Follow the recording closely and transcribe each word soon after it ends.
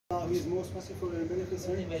is most merciful and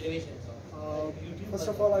beneficent. First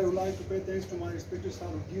of all, I would like to pay thanks to my respected staff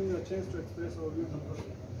for giving me a chance to express our views in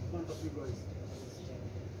front of you guys.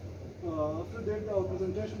 After that, our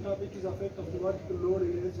presentation topic is effect of the vertical load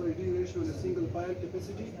in SYD ratio in a single pile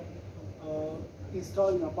capacity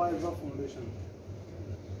installed in a pile rough foundation.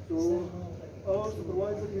 So, our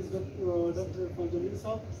supervisor is Dr. Fanjalil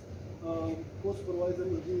Saab, co-supervisor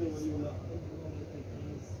Engineer Waliullah.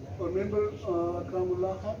 Our member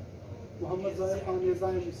Akramullah Khan, Muhammad Zahir Khan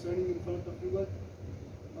Yazaim is standing in front of you guys.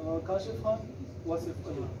 Kashif Khan, Wasif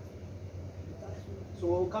Ali.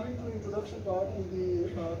 So coming to introduction part, in the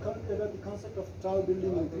current era, the concept of tall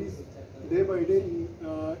building increase day by day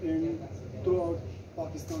in throughout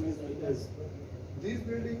Pakistan as well as. These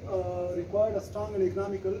buildings required a strong and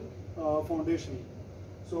economical foundation.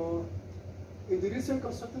 So in the recent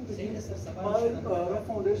construction, the pile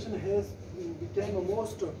foundation has become a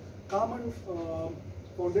most common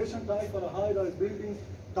foundation type for a high-rise building,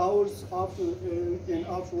 towers, and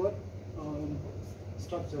offshore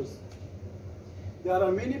structures. There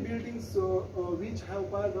are many buildings which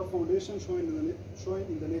have pile rough foundation shown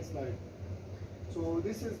in the next slide. So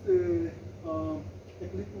this is the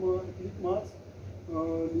Eclipse Mars,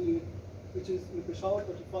 which is in Peshawar,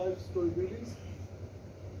 35-story buildings.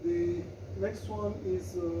 The next one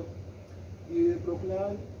is the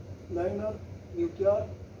Brooklyn Liner, Nuclear,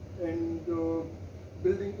 and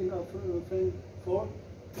building in Frame 4,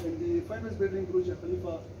 and the famous building Burj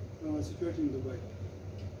Khalifa situated in Dubai.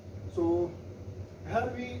 So here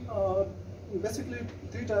we basically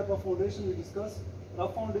three types of foundation we discuss: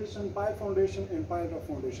 rough foundation, pile foundation, and pile rough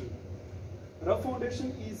foundation. Rough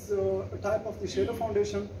foundation is a type of the shadow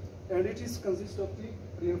foundation, and it is consists of the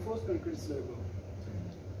reinforced concrete slab.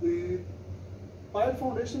 The pile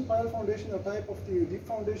foundation are type of the deep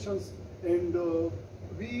foundations, and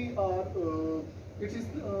it is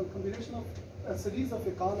a combination of a series of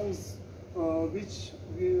columns through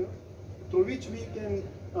which we can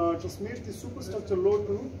transmit the superstructure load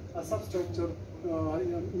to a substructure,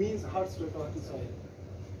 means hard strata of the soil.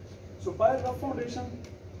 So pile rough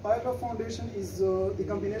foundation is the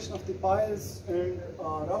combination of the piles and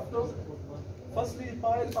rafters. Firstly,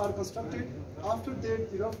 piles are constructed. After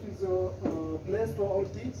that, the rough is placed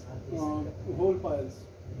throughout the whole piles.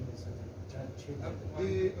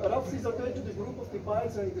 The rough is attached to the group of the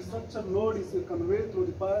piles, and the structure load is conveyed through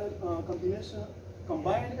the pile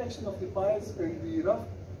combined action of the piles and the rough.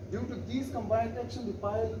 Due to these combined action, the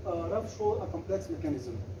pile rough show a complex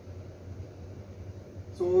mechanism.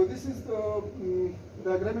 So this is the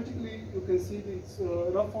diagrammatically you can see this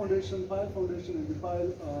rough foundation, pile foundation, and the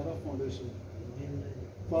pile rough foundation.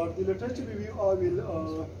 For the literature review, I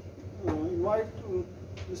will invite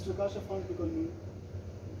Mr. Kashif Khan to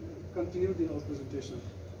continue the presentation.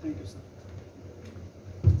 Thank you, sir.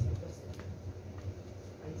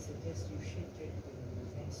 I suggest you shift it to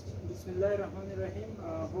next. Bismillah ar-Rahman ar-Rahim.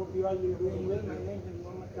 Hope you all will doing well. My name is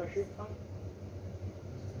Muhammad Kashif Khan.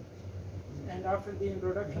 And after the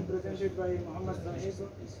introduction presented by Muhammad Zahir,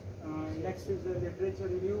 next is the literature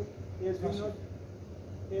review. As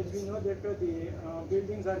we know that the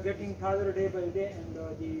buildings are getting taller day by day, and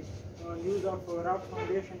the use of rough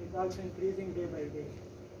foundation is also increasing day by day.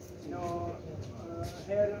 Now,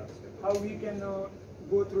 here how we can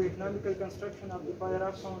go through economical construction of the pile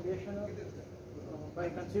rough foundation by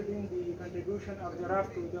considering the contribution of the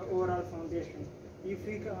rough to the overall foundation. If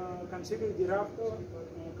we consider the rough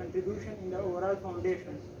contribution in the overall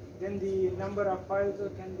foundation, then the number of piles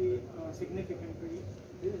can be significantly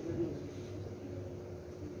reduced.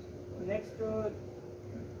 Next, the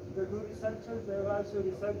two researchers have also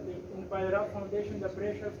researched that in pile rough foundation, the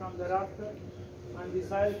pressure from the raft and the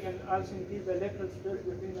soil can also increase the lateral stress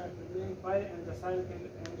between the laying pile, and the soil can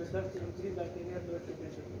thus increase the linear load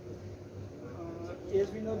capacity.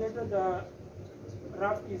 As we know that the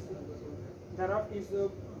raft is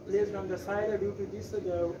placed on the soil. Due to this,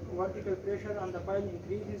 the vertical pressure on the pile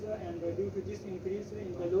increases, and due to this increase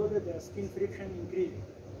in the load, the skin friction increases,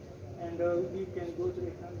 and we can go through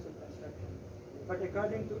economical construction. But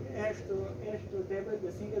according to AASHTO table,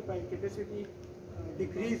 the single pile capacity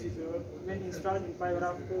decreases when installed in pile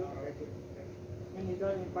raft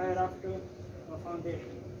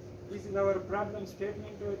foundation. This is our problem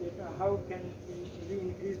statement that how can we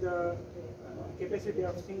increase the capacity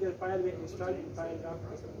of single pile when installed in pile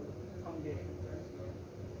raft foundation.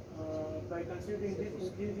 By considering this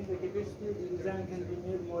increase in the capacity, the design can be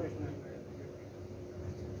made more economical.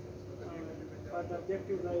 For the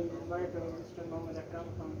objective, I invite Mr. Mohammad Akram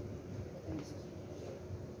from NCC.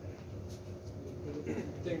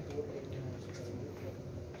 Thank you.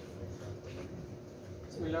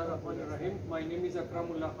 So Bismillahirrahmanirrahim. My name is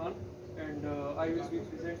Akramullah Khan, and I will be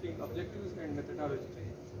presenting objectives and methodology.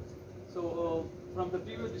 So, from the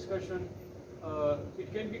previous discussion,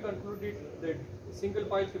 it can be concluded that single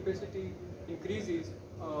pile capacity increases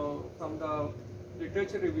from the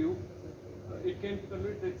literature review. It can be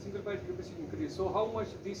concluded that single pile capacity increase. So, how much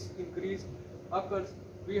this increase occurs,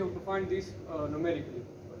 we have to find this numerically.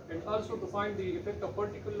 And also to find the effect of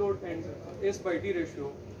particle load and S by D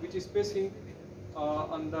ratio, which is spacing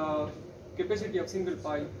on the capacity of single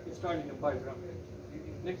pile installed in a pile drum.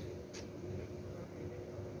 Next.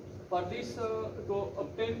 For this,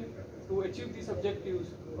 to achieve these objectives,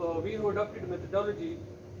 we have adopted a methodology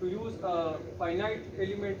to use a finite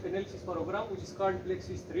element analysis program, which is called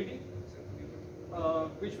Plexis 3D,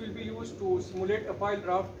 which will be used to simulate a pile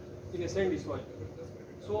draft in a sandy soil.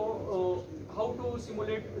 So, how to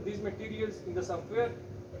simulate these materials in the software?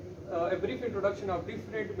 A brief introduction of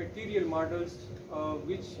different material models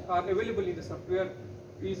which are available in the software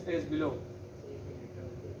is as below.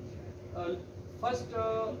 First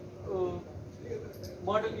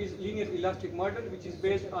model is linear elastic model, which is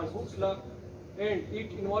based on Hooke's law, and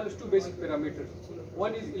it involves two basic parameters.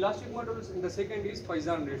 One is elastic modulus and the second is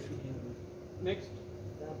Poisson ratio. Next.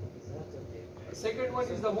 Second one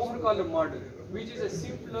is the Mohr column model, which is a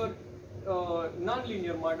simpler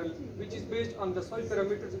non-linear model, which is based on the soil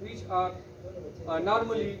parameters which are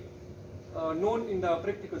normally known in the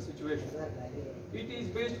practical situation. It is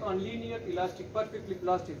based on linear, elastic, perfectly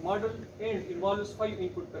plastic model and involves 5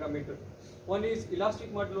 input parameters. One is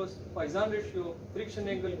elastic modulus, Poisson ratio, friction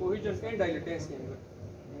angle, cohesion and dilatancy angle.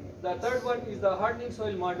 The third one is the hardening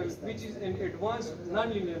soil model, which is an advanced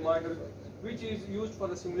non-linear model which is used for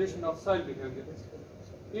the simulation of soil behavior.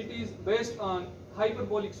 It is based on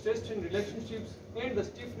hyperbolic stress-strain relationships, and the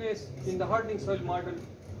stiffness in the hardening soil model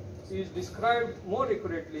is described more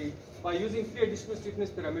accurately by using 3 additional stiffness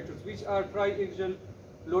parameters, which are triaxial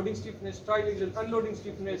loading stiffness, triaxial unloading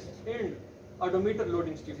stiffness, and odometer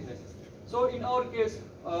loading stiffness. So in our case,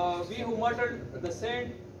 we have modeled the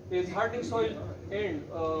sand as hardening soil, and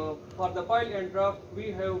for the pile and draft,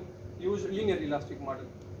 we have used linear elastic model.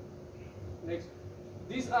 Next,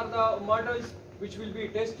 these are the models which will be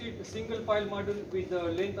tested. A single pile model with the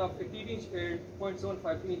length of 18 inch and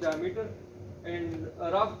 0.75 inch diameter, and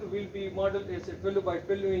a raft will be modeled as a 12 by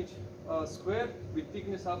 12 inch square with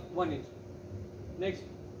thickness of 1 inch. Next,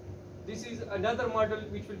 this is another model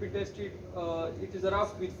which will be tested. It is a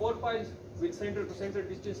raft with 4 piles with center to center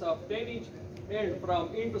distance of 10 inch and from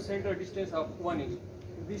end to center distance of 1 inch.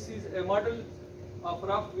 This is a model of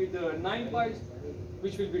raft with 9 piles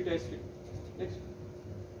which will be tested. Next.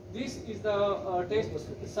 This is the test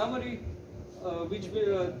summary, which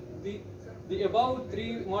will the above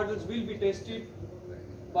 3 models will be tested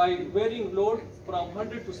by varying load from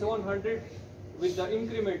 100 to 700 with the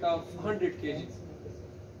increment of 100 kg.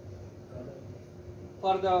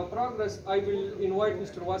 For the progress, I will invite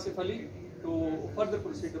Mr. Wasif Ali to further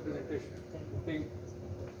proceed the presentation. Thank you.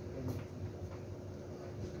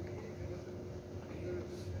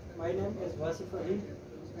 My name is Wasif Ali,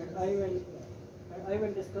 and I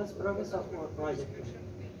will discuss progress of our project.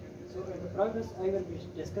 So in the progress, I will be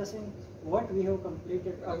discussing what we have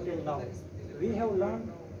completed up till now. We have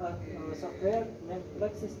learned a software named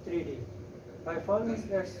Plexis 3D by following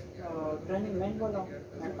its training manual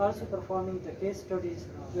and also performing the case studies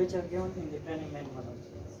which are given in the training manual.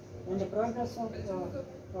 In the progress of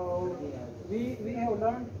we have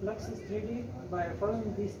learned Plexis 3D by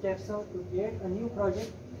following these steps to create a new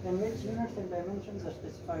project in which units and dimensions are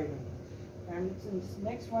specified. And since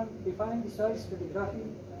next one, define the soil stratigraphy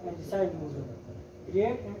and the soil model.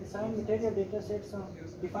 Create and assign material data sets,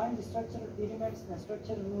 define the structural elements and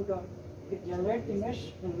structural mode, generate the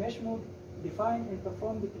mesh in mesh mode, define and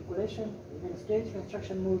perform the calculation in stage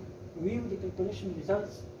construction mode, view the calculation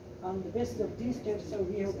results. On the basis of these steps,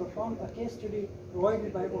 we have performed a case study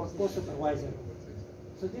provided by our co-supervisor.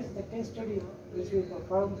 So this is the case study which we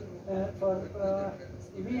performed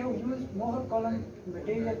we have used Mohr column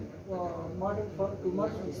material model to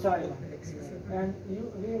model the soil, and we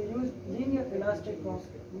have used linear elastic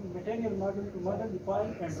material model to model the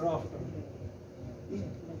pile and raft.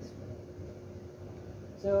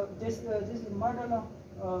 So this is a model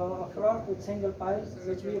of raft with single piles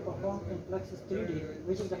which we have performed in Plexis 3D,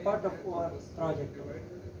 which is a part of our project.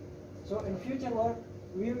 So in future work,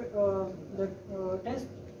 the tests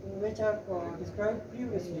which are described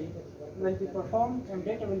previously will be performed and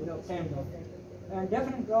data will be obtained. And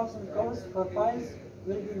different graphs and curves for piles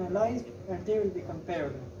will be analyzed and they will be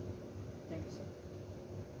compared. Thank you, sir.